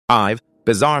5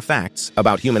 Bizarre facts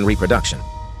about human reproduction.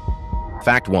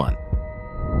 Fact 1.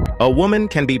 A woman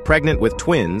can be pregnant with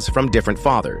twins from different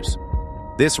fathers.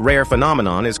 This rare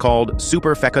phenomenon is called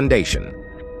superfecundation.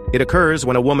 It occurs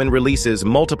when a woman releases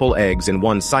multiple eggs in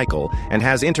one cycle and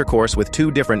has intercourse with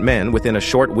two different men within a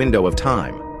short window of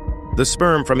time. The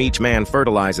sperm from each man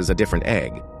fertilizes a different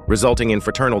egg, resulting in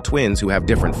fraternal twins who have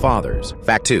different fathers.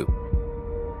 Fact 2.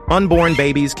 Unborn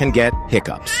babies can get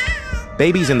hiccups.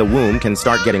 Babies in the womb can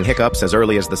start getting hiccups as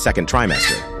early as the second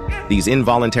trimester. These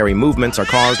involuntary movements are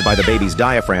caused by the baby's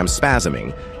diaphragm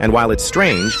spasming, and while it's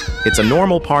strange, it's a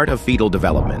normal part of fetal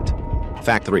development.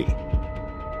 Fact 3.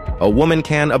 A woman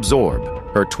can absorb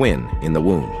her twin in the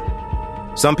womb.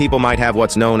 Some people might have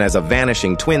what's known as a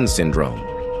vanishing twin syndrome,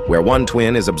 where one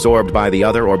twin is absorbed by the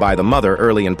other or by the mother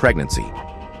early in pregnancy.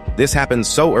 This happens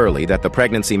so early that the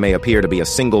pregnancy may appear to be a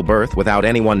single birth without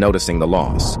anyone noticing the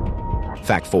loss.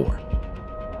 Fact 4.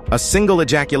 A single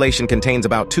ejaculation contains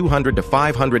about 200 to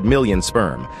 500 million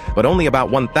sperm, but only about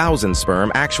 1,000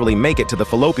 sperm actually make it to the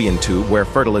fallopian tube where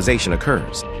fertilization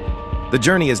occurs. The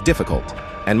journey is difficult,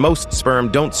 and most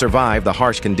sperm don't survive the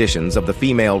harsh conditions of the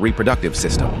female reproductive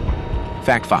system.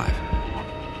 Fact 5.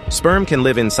 Sperm can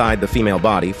live inside the female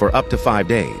body for up to 5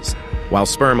 days. While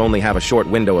sperm only have a short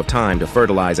window of time to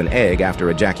fertilize an egg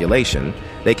after ejaculation,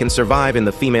 they can survive in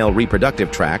the female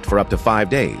reproductive tract for up to 5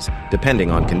 days, depending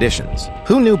on conditions.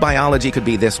 Who knew biology could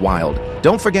be this wild?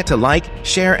 Don't forget to like,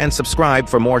 share, and subscribe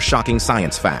for more shocking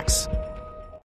science facts.